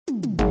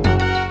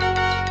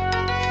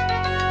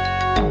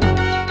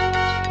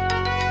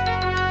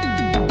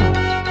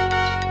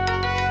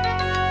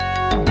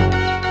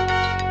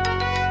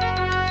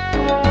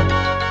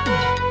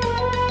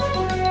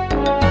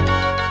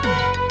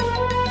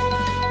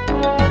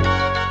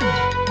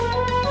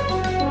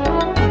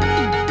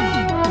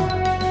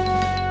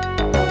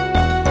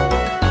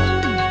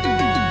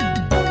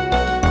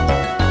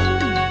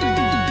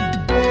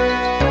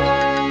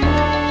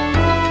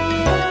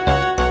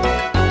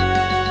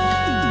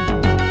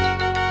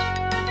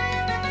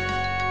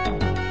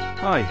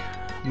Hi,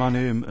 my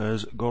name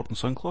is Gordon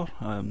Sinclair.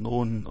 I am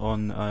known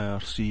on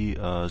IRC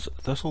as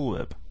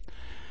Thistleweb.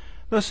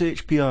 This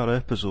HPR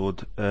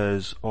episode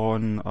is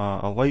on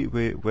a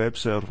lightweight web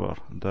server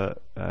that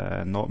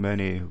not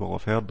many will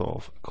have heard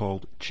of,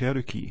 called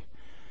Cherokee.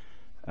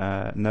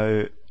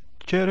 Now,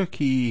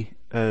 Cherokee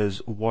is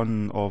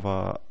one of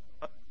a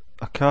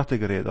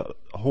category,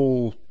 a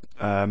whole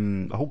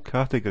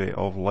category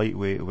of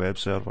lightweight web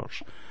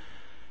servers.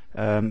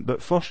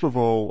 But first of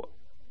all,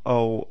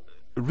 I'll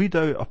read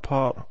out a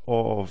part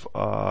of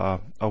a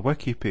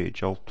wiki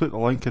page. I'll put the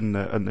link in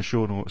the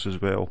show notes as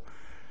well.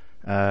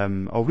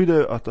 I'll read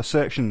out a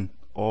section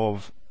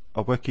of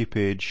a wiki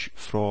page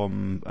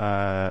from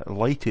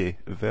Lighty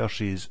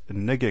versus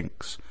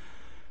Niginx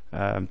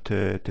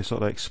to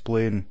sort of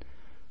explain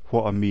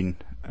what I mean,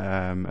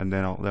 and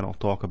then I'll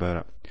talk about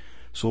it.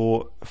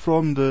 So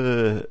from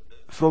the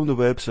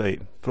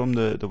website, from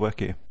the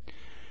wiki,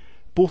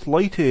 both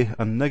Lighty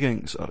and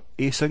Niginx are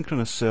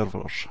asynchronous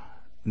servers.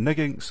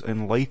 Niginx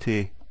and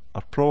Lighty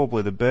are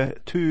probably the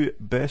two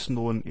best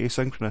known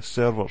asynchronous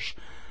servers,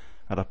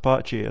 and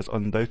Apache is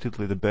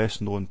undoubtedly the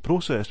best known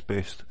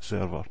process-based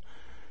server.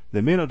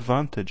 The main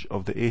advantage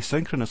of the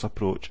asynchronous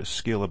approach is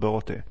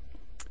scalability.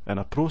 In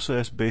a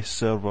process-based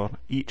server,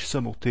 each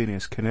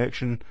simultaneous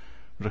connection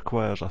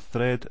requires a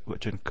thread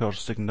which incurs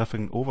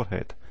significant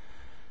overhead.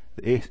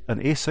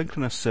 An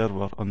asynchronous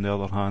server, on the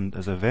other hand,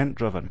 is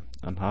event-driven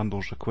and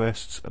handles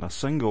requests in a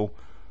single,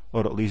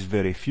 or at least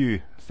very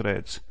few,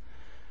 threads.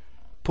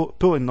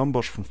 Pulling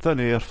numbers from thin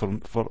air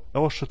for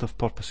illustrative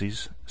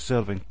purposes,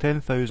 serving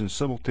 10,000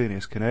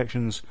 simultaneous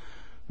connections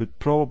would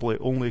probably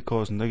only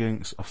cost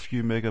Niginx a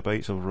few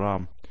megabytes of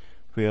RAM,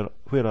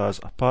 whereas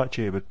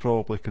Apache would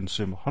probably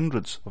consume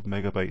hundreds of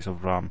megabytes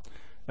of RAM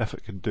if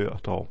it could do it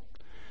at all.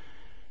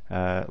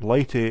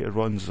 Lighty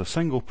runs as a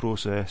single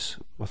process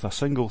with a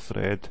single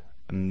thread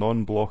and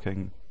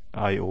non-blocking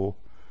I/O.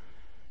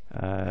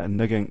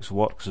 Niginx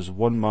works as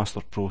one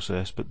master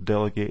process but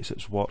delegates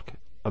its work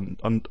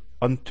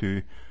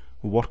unto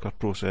worker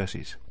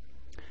processes.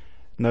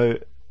 Now,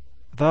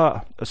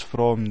 that is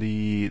from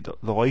the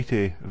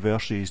Lighty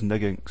versus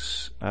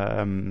Niginx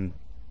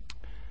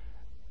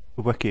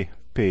wiki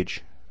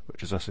page,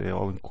 which, as I say,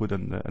 I'll include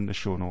in the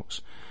show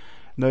notes.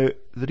 Now,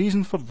 the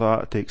reason for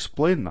that, to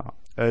explain that,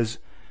 is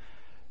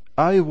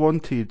I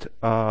wanted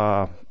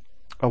a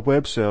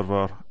web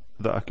server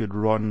that I could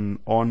run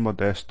on my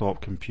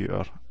desktop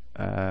computer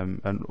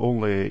and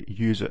only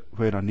use it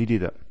when I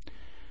needed it.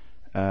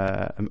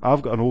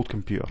 I've got an old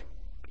computer.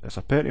 It's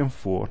a Pentium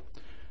 4,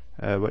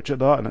 which at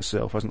that in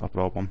itself isn't a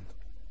problem,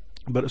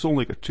 but it's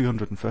only got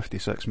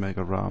 256 meg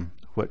of RAM,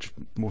 which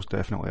most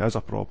definitely is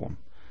a problem.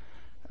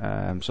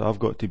 So I've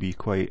got to be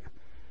quite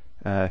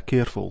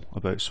careful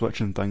about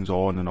switching things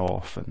on and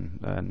off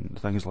and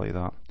things like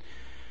that.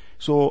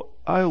 So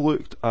I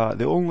looked at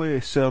the only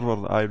server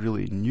that I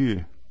really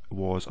knew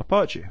was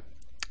Apache.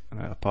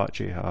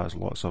 Apache has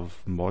lots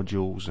of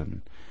modules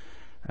and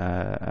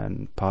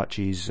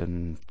patches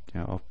and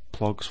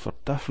plugs for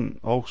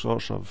all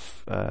sorts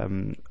of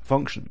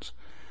functions.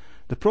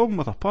 The problem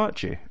with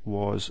Apache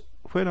was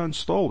when I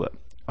installed it,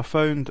 I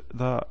found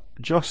that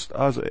just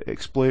as it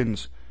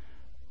explains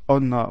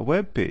on that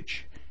web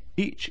page,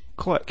 each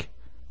click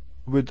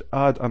would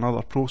add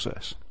another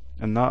process,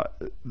 and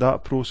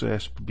that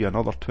process would be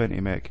another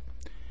 20 meg.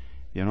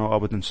 I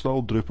would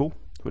install Drupal,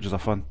 which is a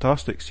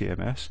fantastic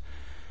CMS.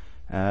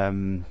 I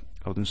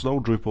would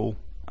install Drupal,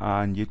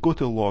 and you'd go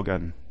to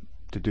login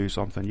to do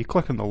something. You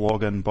click on the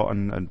login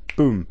button, and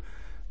boom,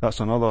 that's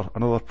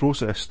another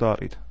process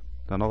started,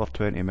 another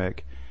 20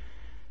 meg.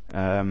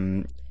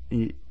 You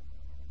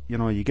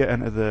get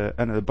into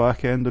the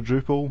back end of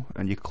Drupal,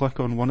 and you click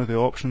on one of the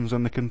options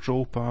in the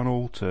control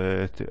panel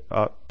to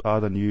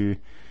add a new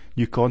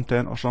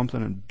content or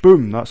something, and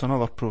boom, that's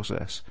another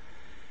process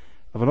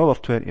of another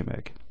 20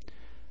 meg.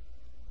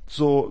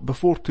 So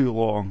before too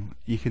long,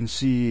 you can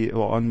see,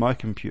 on my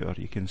computer,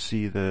 you can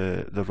see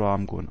the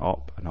RAM going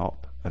up and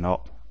up and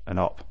up and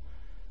up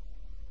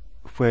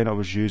when I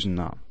was using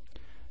that.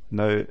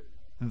 Now,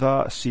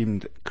 that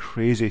seemed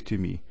crazy to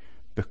me,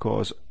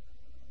 because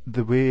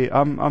the way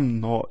I'm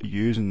not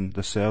using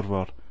the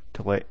server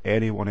to let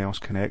anyone else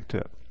connect to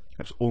it.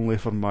 It's only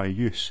for my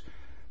use.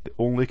 The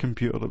only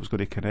computer that was going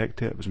to connect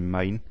to it was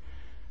mine,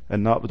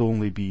 and that would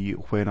only be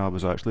when I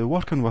was actually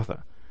working with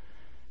it.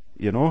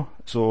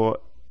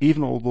 So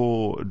even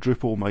although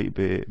Drupal might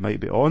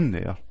be on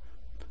there,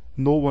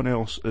 no one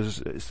else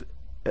is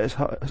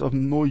of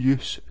no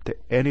use to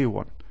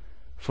anyone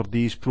for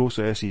these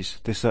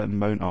processes to sit and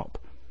mount up.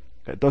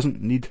 It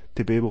doesn't need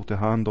to be able to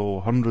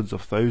handle hundreds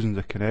of thousands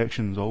of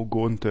connections all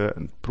going to it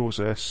and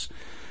process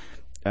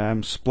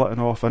splitting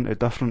off into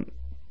different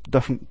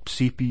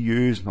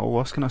CPUs and all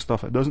this kind of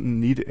stuff. It doesn't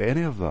need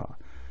any of that.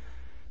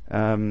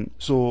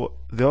 So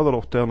the other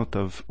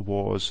alternative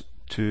was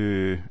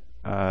to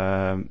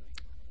go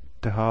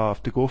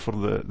for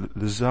the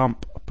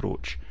XAMPP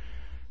approach,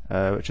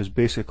 which is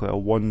basically a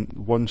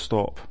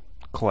one-stop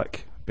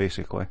click,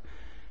 basically.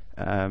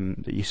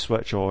 that you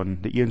switch on,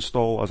 that you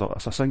install as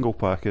a single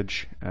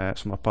package.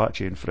 It's from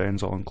Apache and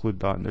friends. I'll include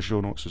that in the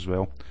show notes as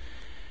well.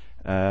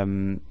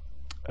 And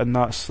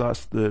that's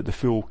the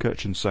full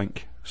kitchen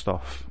sink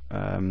stuff.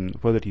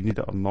 Whether you need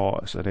it or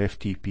not, it's an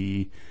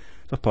FTP,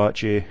 it's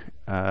Apache,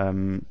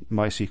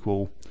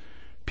 MySQL,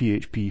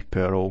 PHP,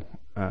 Perl,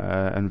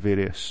 and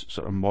various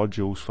sort of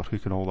modules for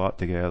hooking all that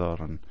together.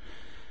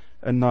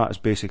 And that is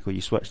basically,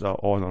 you switch that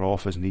on or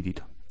off as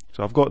needed.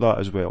 So I've got that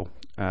as well.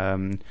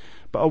 But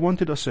I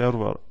wanted a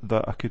server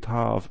that I could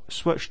have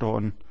switched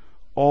on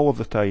all of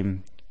the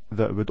time,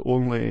 that would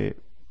only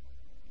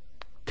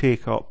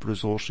take up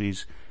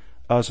resources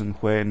as and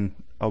when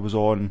I was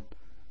on,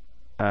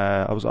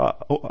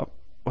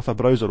 with a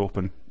browser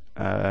open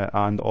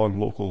and on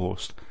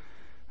localhost,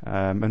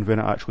 and when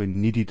I actually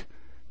needed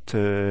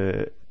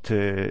to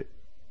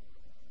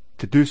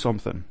do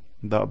something,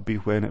 that would be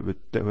when it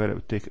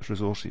would take its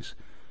resources.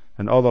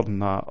 And other than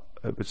that,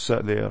 it would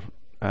sit there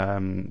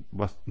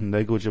with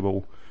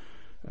negligible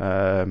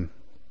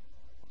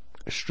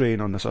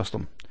strain on the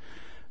system.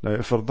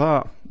 Now, for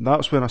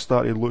that's when I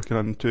started looking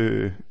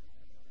into.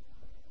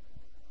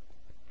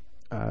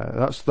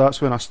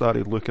 That's when I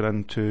started looking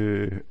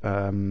into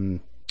the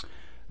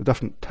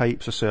different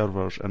types of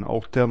servers and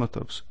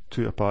alternatives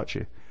to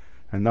Apache,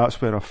 and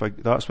that's when I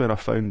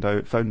found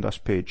this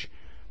page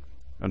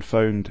and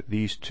found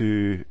these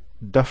two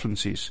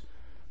differences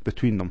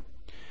between them.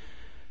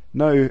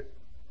 Now,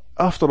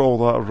 after all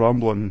that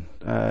rambling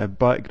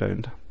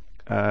background,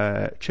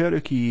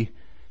 Cherokee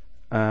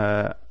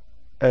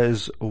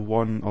is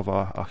one of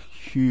a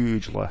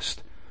huge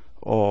list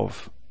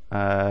of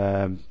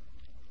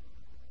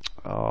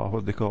what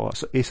do they call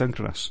it?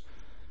 Asyncronous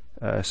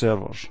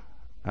servers.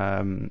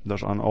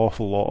 There's an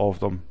awful lot of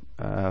them.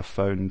 I've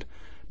found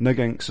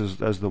Niginx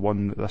is the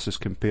one that this is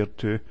compared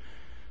to.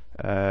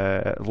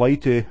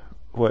 Lighty,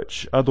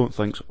 which I don't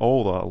think's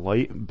all that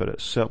light, but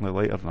it's certainly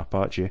lighter than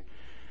Apache.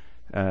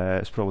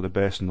 It's probably the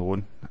best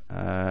known.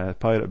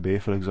 Pirate Bay,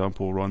 for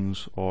example,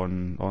 runs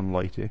on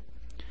Lighty.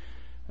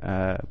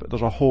 But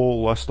there's a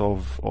whole list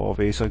of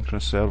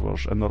asynchronous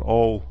servers, and they're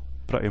all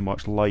pretty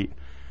much light.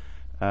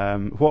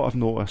 What I've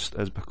noticed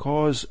is,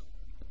 because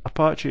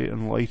Apache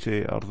and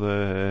Lighty are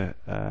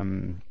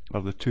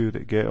the two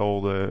that get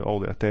all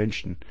the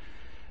attention,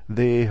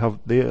 they have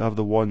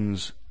the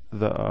ones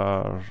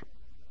that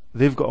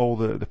they've got all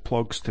the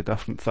plugs to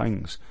different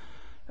things,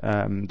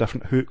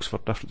 different hooks for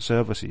different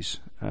services.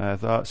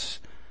 That's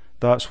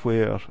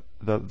where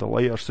the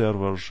lighter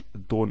servers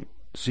don't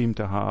seem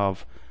to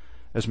have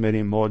as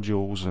many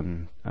modules,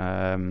 and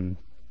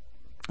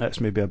it's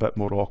maybe a bit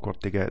more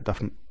awkward to get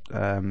different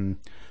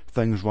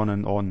things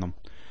running on them.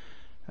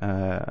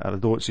 I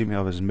don't seem to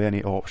have as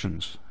many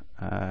options.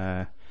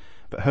 But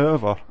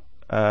however,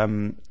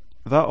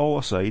 that all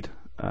aside,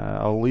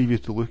 I'll leave you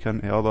to look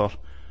into other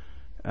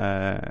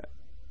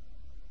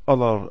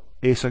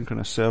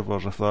asynchronous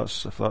servers if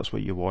that's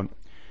what you want.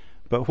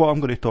 But what I'm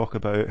going to talk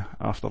about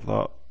after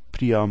that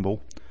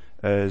preamble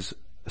is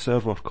a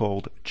server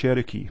called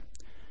Cherokee,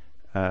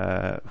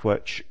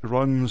 which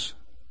runs.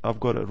 I've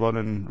got it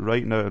running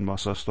right now in my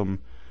system,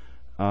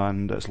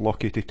 and it's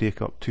lucky to take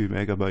up 2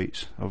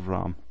 megabytes of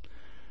RAM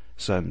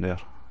sitting there.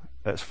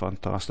 It's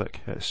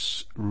fantastic.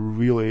 It's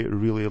really,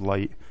 really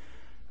light.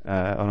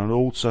 On an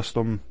old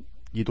system,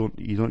 you don't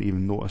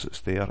even notice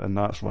it's there, and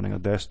that's running a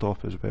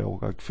desktop as well,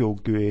 a full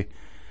GUI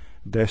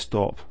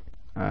desktop,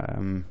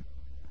 knowing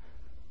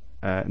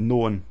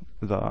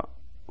that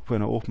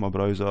when I open my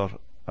browser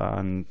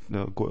and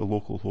go to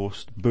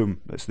localhost,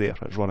 boom, it's there,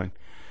 it's running.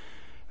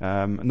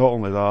 Not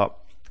only that,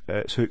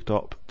 it's hooked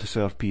up to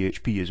serve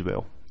PHP as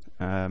well.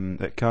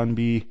 It can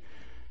be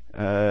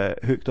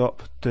hooked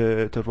up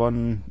to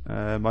run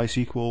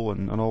MySQL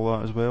and all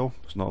that as well.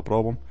 It's not a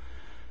problem.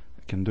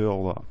 It can do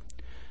all that.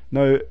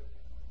 Now,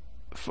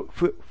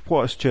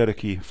 what is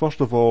Cherokee?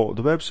 First of all,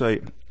 the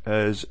website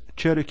is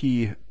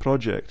Cherokee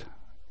Project.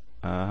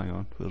 Hang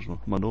on, where's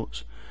my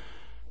notes?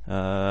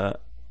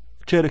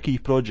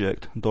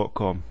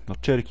 CherokeeProject.com, or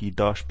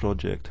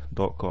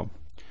Cherokee-project.com.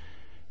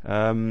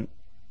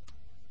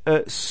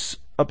 It's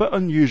a bit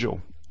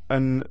unusual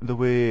in the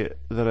way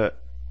that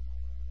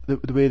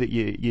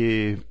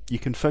you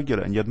configure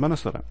it and you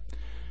administer it.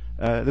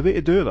 The way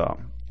to do that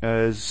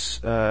is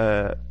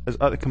at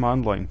the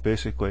command line.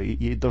 Basically,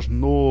 there's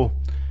no.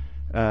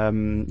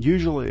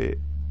 Usually,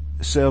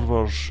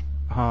 servers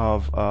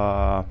have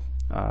a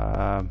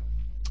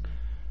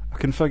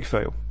config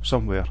file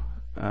somewhere,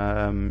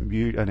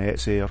 an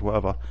exe or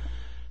whatever.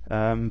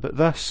 But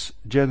this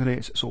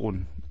generates its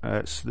own.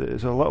 It's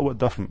a little bit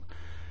different.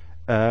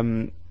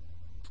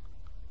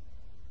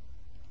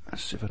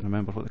 Let's see if I can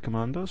remember what the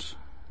command is.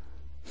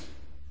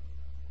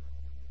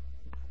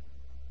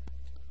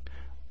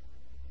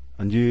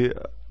 And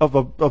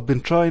I've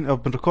been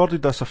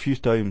recorded this a few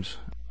times,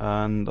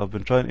 and I've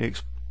been trying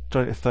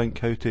to think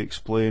how to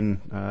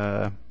explain.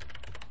 There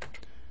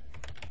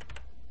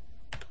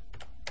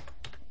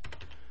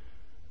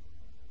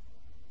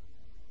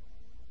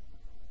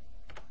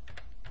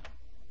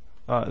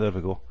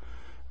we go.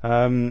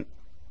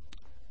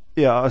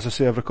 yeah, as I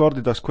say, I've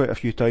recorded this quite a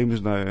few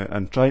times now,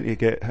 and trying to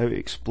get how to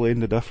explain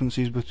the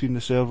differences between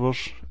the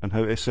servers and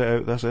how to set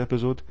out this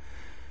episode.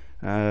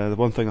 The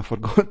one thing I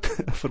forgot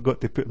I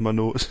forgot to put in my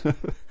notes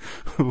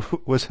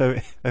was how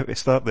to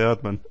start the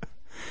admin.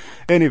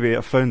 Anyway,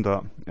 I found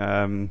that.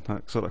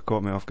 That sort of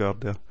caught me off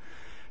guard there.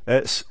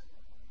 It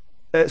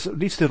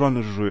needs to run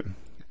as root.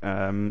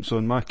 So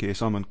in my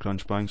case, I'm in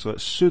Crunchbang, so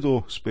it's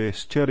sudo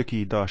space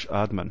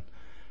Cherokee-admin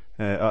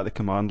at the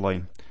command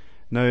line.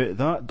 Now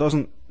that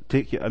doesn't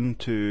take you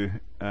into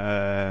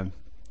the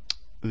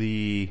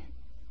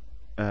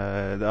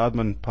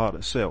admin part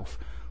itself.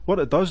 What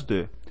it does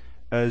do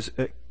is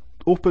it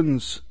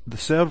opens the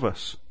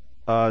service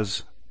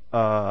as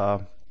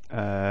it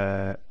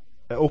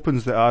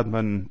opens the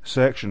admin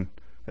section.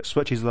 It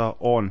switches that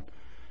on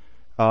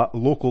at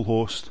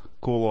localhost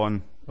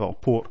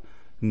port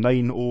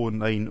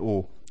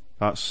 9090.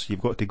 That's,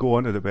 you've got to go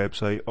onto the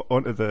website,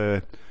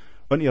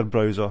 onto your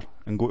browser,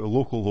 and go to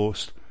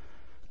localhost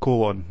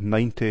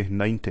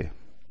 9090,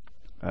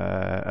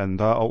 and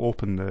that'll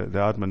open the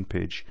admin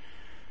page.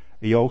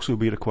 You also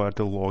be required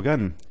to log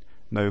in.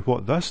 Now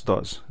what this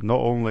does, not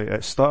only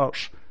it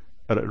starts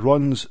and it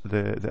runs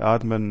the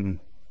admin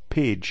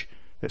page,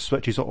 it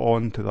switches it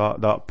on to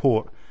that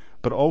port,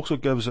 but it also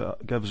gives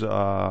it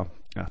a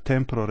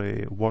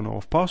temporary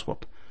one-off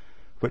password,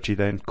 which you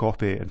then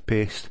copy and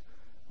paste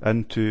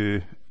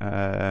into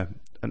the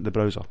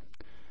browser.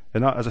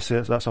 And that, as I say,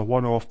 that's a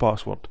one-off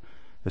password.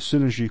 As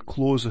soon as you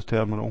close the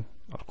terminal,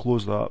 or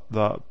close that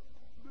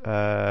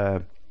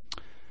tab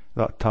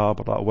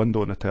or that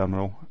window in the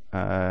terminal,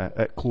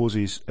 it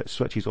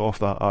switches off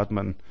that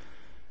admin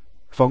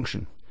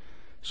function.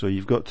 So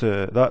you've got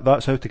to,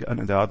 that's how to get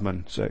into the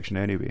admin section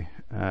anyway,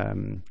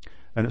 and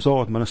it's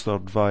all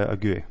administered via a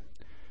GUI.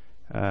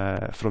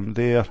 From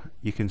there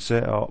you can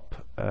set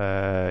up,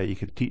 you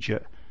can teach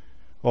it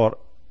or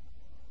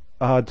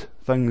add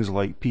things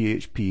like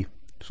PHP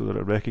so that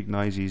it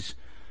recognises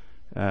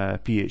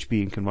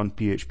PHP and can run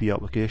PHP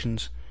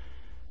applications.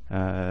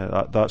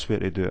 That's where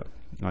to do it.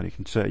 And you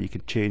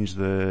can change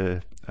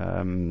the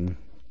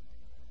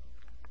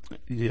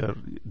your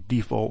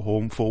default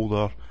home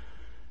folder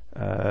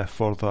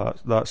for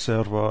that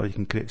server.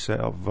 You can set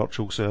up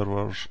virtual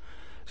servers.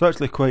 It's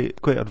actually quite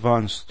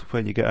advanced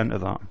when you get into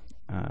that.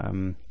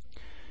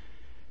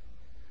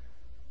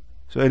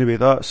 So anyway,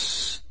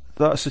 that's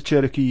the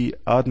Cherokee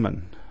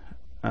admin.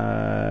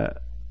 I'm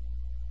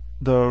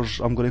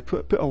going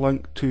to put a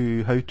link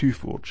to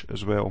How2Forge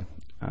as well.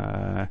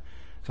 So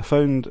I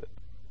found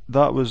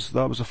that was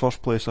the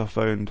first place I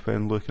found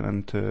when looking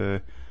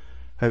into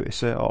how to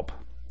set up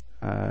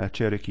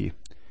Cherokee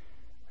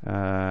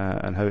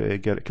and how to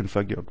get it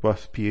configured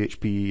with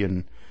PHP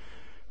and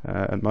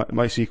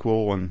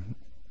MySQL, and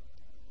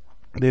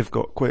they've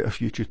got quite a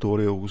few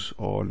tutorials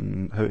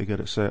on how to get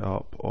it set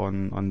up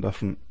on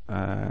different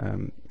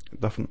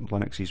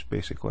Linuxes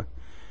basically.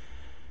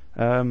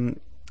 I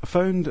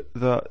found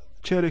that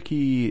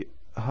Cherokee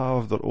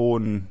have their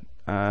own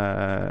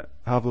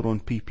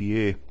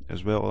PPA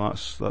as well.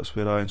 That's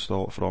where I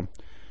install it from,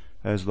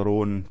 is their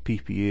own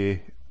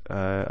PPA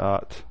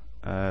at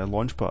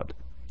Launchpad.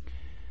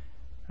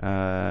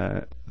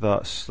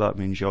 That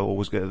means you'll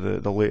always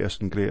get the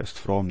latest and greatest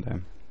from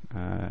them,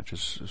 which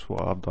is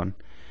what I've done.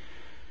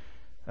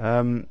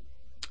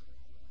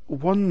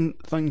 One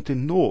thing to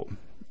note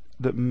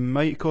that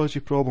might cause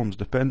you problems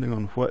depending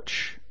on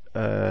which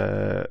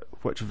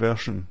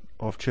version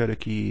of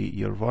Cherokee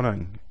you're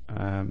running,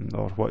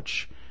 or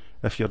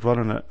if you're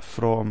running it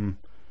from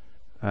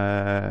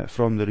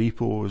the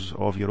repos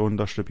of your own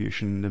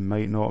distribution, they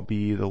might not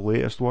be the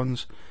latest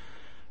ones.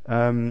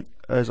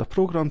 Is a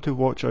program to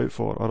watch out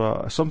for,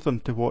 or something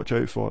to watch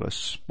out for, is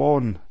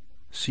Spawn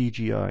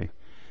CGI.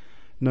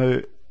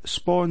 Now,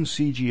 Spawn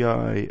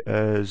CGI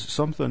is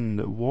something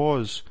that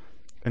was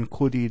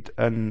included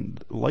in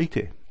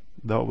Lite.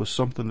 That was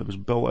something that was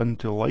built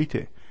into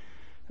Lite.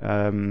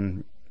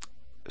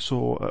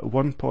 So at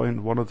one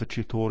point, one of the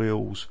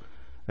tutorials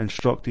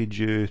instructed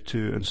you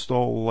to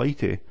install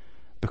Lite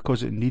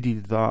because it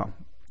needed that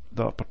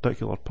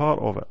particular part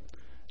of it.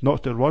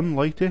 Not to run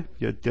Lite,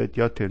 you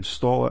had to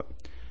install it,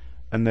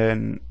 and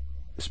then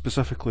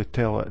specifically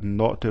tell it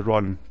not to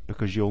run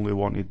because you only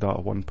wanted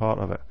that one part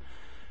of it.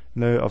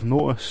 Now I've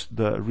noticed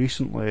that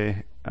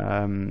recently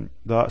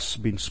that's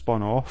been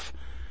spun off,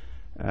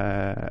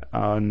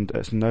 and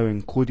it's now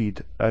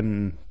included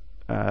in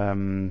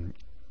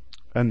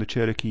the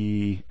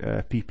Cherokee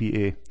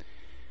PPA.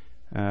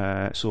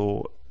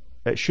 So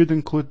it should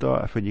include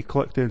that. If when you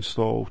click to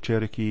install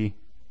Cherokee,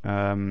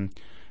 it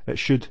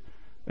should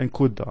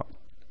include that.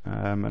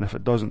 And if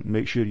it doesn't,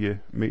 make sure you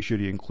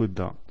include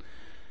that.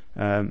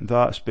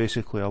 That's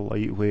basically a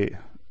lightweight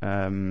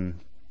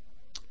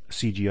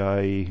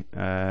CGI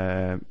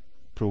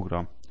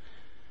program.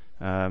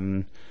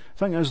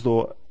 Thing is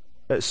though,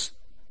 the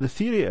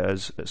theory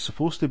is it's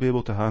supposed to be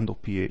able to handle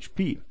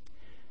PHP.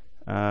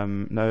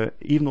 Now,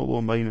 even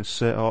although mine is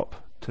set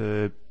up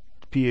to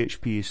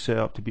PHP is set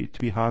up to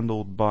be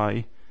handled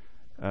by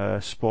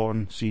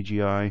Spawn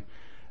CGI,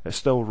 it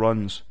still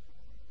runs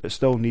it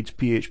still needs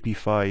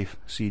PHP5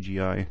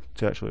 CGI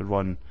to actually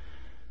run,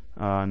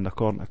 and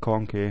according to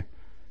Conky,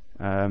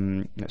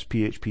 it's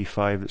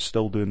PHP5 that's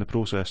still doing the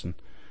processing.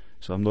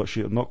 So I'm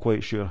not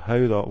quite sure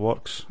how that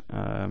works.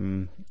 I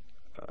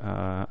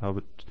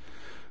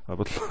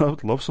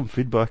would love some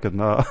feedback on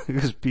that,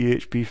 because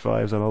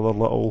PHP5 is another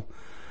little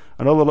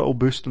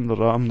boost in the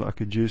RAM that I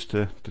could use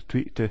to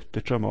tweak to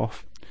trim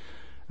off,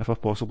 if I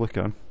possibly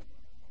can.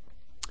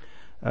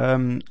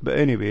 But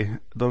anyway,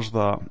 there's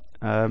that.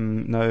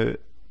 Now,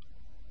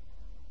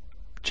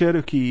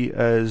 Cherokee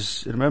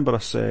is, remember I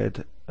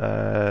said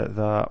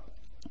that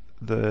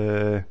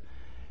the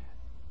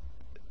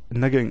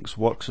Niginx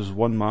works as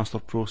one master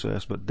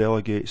process but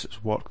delegates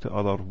its work to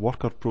other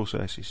worker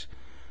processes.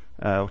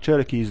 Well,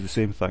 Cherokee is the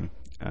same thing.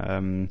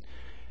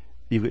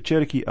 You've got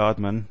Cherokee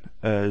admin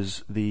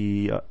as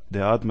the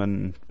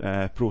admin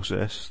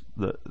process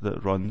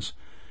that runs.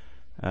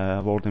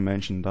 I've already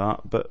mentioned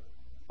that, but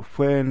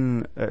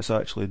when it's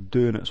actually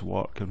doing its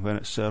work and when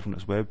it's serving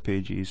its web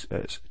pages,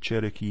 it's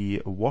Cherokee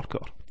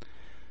worker.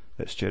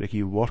 It's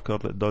Cherokee worker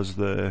that does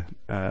the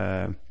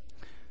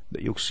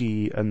that you'll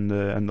see in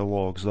the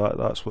logs.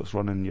 That's what's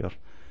running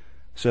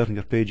serving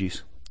your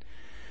pages.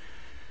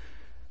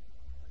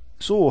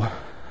 So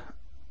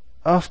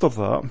after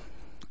that,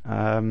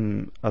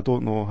 I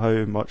don't know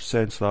how much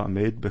sense that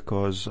made,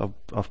 because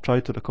I've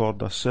tried to record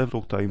this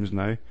several times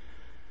now,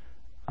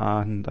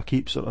 and I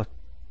keep sort of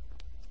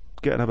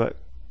getting a bit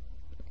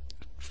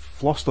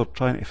flustered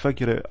trying to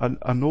figure out.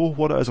 I know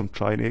what it is I'm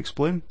trying to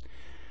explain,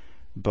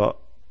 but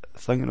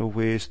thinking of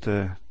ways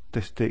to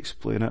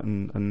explain it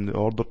and the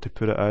order to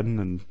put it in,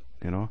 and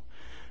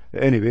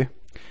Anyway,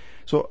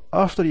 so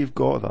after you've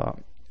got that,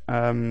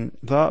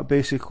 that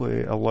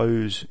basically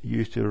allows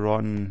you to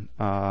run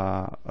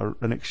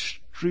an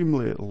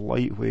extremely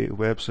lightweight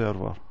web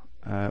server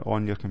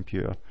on your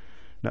computer.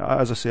 Now,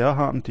 as I say, I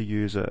happen to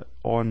use it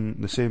on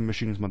the same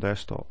machine as my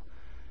desktop.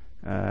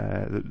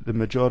 The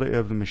majority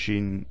of the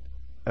machine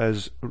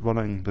is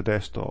running the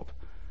desktop.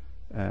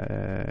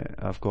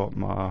 I've got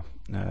my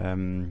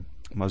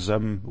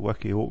Zim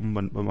wiki open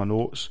with my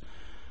notes.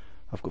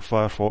 I've got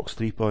Firefox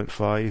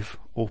 3.5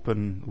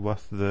 open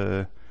with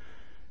the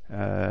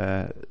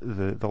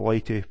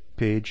Lite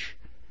page,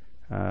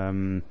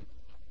 the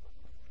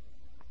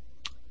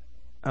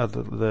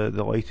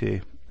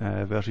Lite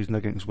versus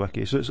Niginx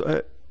wiki. So it's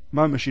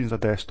my machine's a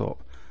desktop.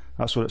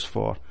 That's what it's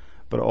for.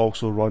 But it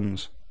also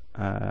runs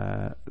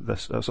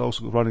this. It's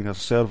also running as a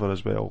server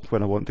as well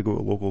when I want to go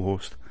to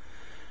localhost.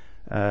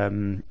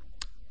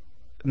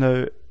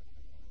 Now,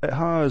 it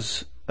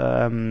has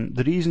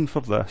the reason for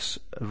this,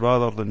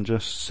 rather than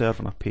just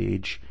serving a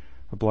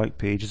blank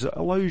page, is it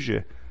allows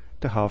you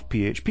to have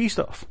PHP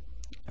stuff.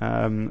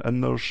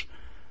 And there's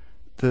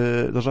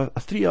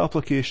three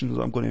applications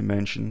that I'm going to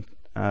mention,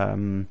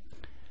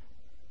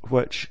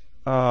 which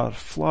are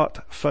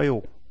flat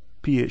file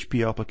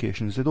PHP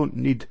applications. They don't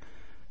need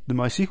the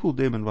MySQL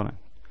daemon running.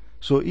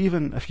 So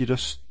even if you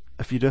just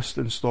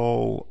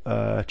install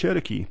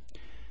Cherokee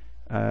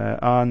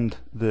and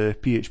the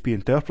PHP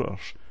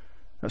interpreters,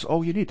 that's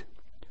all you need.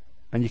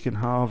 And you can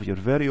have your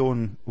very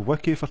own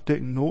wiki for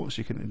taking notes.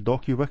 You can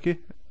DocuWiki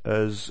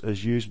is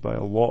used by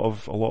a lot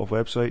of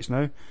websites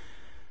now.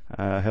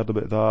 I heard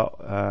about that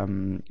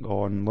on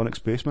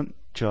Linux Basement.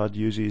 Chad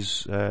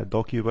uses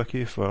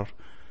DocuWiki for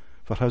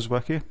his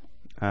wiki,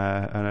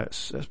 and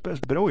it's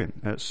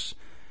brilliant. It's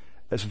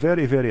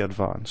very, very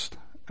advanced.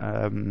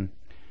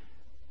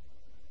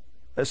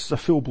 It's a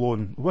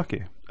full-blown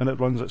wiki, and it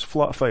runs its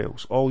flat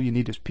files. All you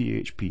need is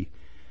PHP.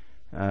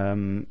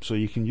 So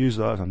you can use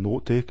that as a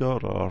note taker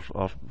or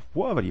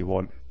whatever you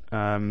want.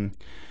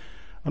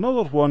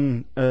 Another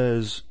one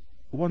is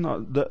one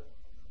that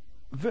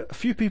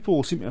few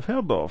people seem to have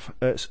heard of.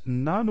 It's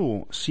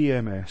Nano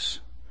CMS.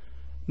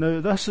 Now,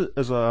 this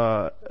is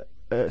a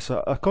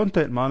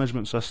content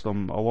management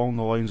system along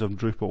the lines of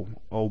Drupal,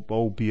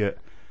 albeit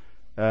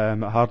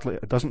it hardly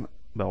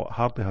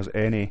has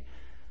any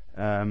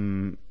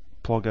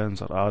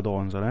plugins or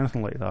add-ons or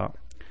anything like that.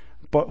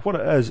 But what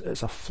it is,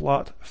 it's a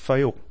flat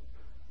file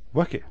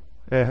wiki,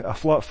 a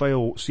flat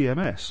file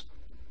CMS.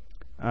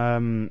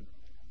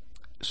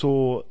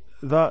 So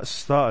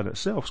that in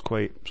itself is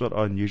quite sort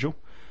of unusual.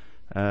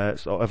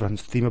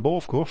 Everything's themable,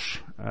 of course.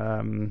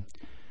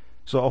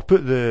 So I'll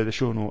put the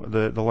show note,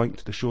 the link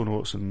to the show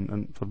notes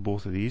and for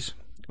both of these,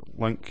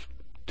 link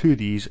to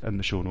these in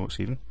the show notes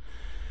even.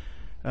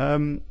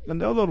 And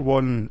the other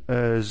one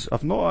is,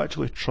 I've not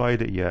actually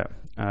tried it yet.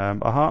 I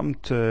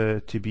happened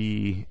to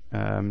be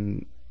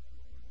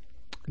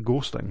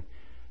ghosting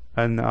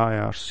in the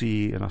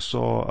IRC, and I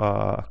saw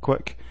a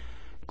quick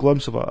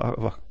glimpse of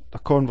a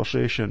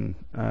conversation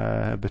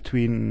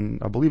between,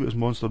 I believe it was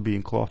Monster B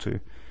and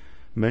Clawtoo,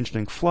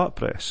 mentioning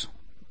FlatPress.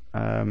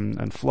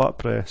 And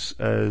FlatPress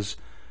is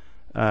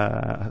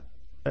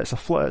it's a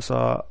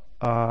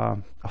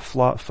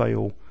flat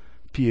file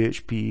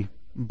PHP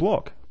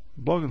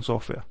blogging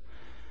software.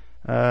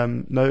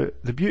 Now,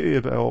 the beauty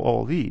about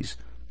all these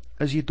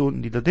is you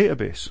don't need a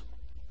database.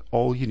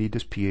 All you need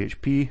is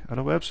PHP and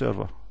a web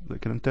server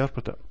that can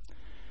interpret it.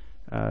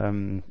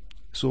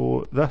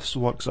 So this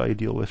works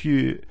ideal if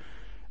you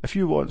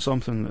want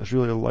something that's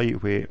really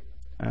lightweight,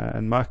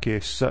 in my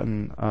case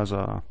sitting as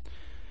a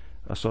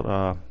sort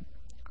of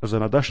as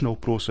an additional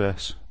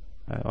process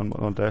on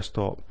a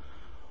desktop,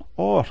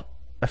 or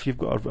if you've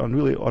got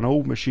an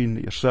old machine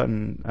that you're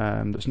sitting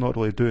that's not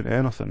really doing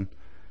anything,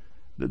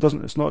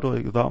 it's not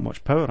really that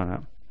much power in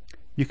it,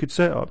 you could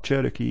set up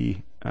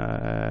Cherokee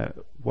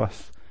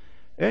with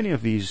any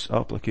of these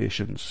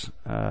applications,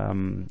 a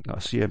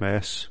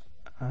CMS,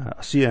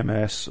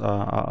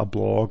 a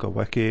blog, a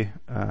wiki.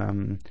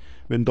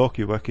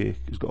 DocuWiki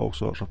has got all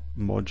sorts of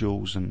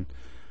modules and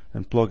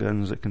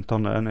plugins that can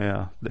turn it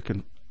into that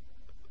can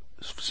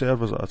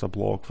serve as a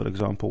blog, for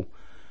example,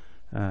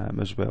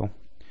 as well.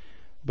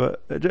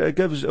 But it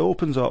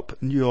opens up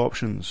new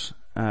options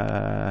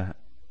with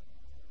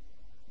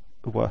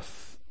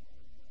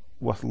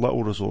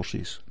little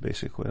resources.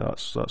 Basically,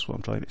 that's what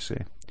I'm trying to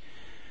say.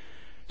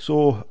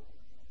 So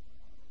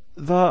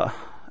that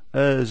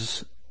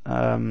is,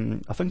 I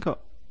think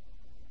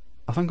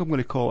I'm going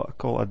to call it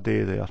a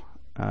day there.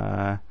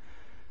 I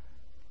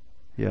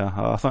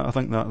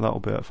think that'll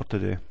be it for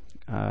today.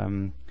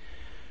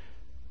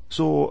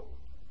 So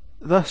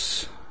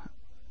this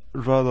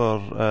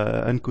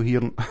rather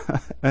incoherent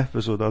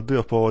episode, I do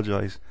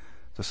apologise.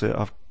 As I say,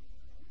 I've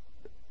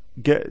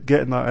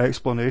getting that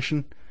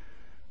explanation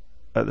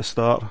at the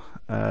start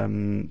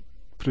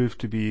proved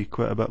to be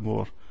quite a bit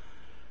more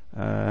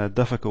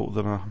difficult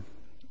than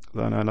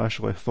I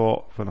initially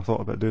thought when I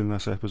thought about doing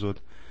this episode.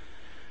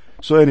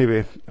 So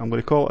anyway, I'm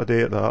going to call it a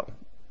day at that.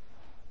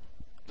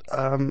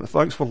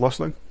 Thanks for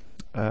listening.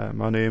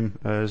 My name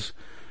is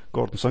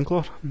Gordon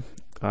Sinclair.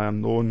 I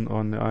am known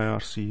on the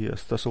IRC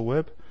as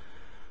Thistleweb,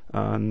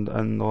 and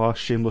in the last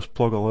shameless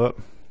plug alert,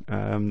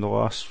 the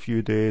last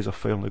few days I've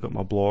finally got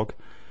my blog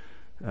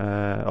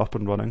up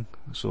and running.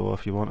 So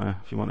if you want to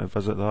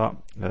visit that,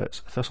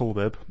 it's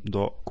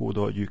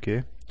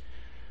thistleweb.co.uk.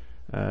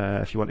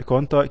 If you want to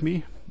contact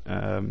me,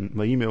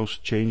 my email's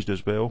changed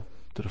as well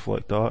to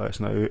reflect that. It's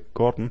now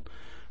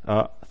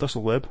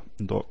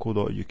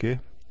gordon@thistleweb.co.uk,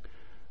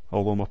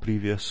 although my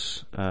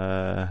previous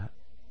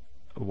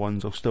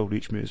ones will still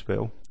reach me as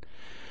well.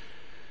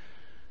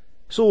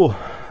 So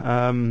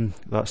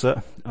that's it,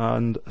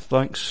 and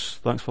thanks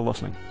for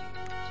listening.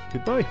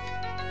 Goodbye.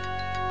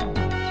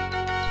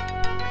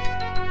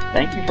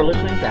 Thank you for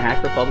listening to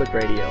Hack Republic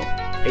Radio.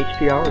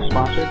 HPR is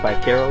sponsored by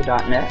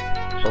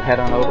Caro.net, so head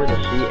on over to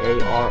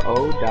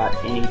caro.net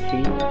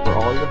for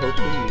all your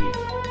hosting needs.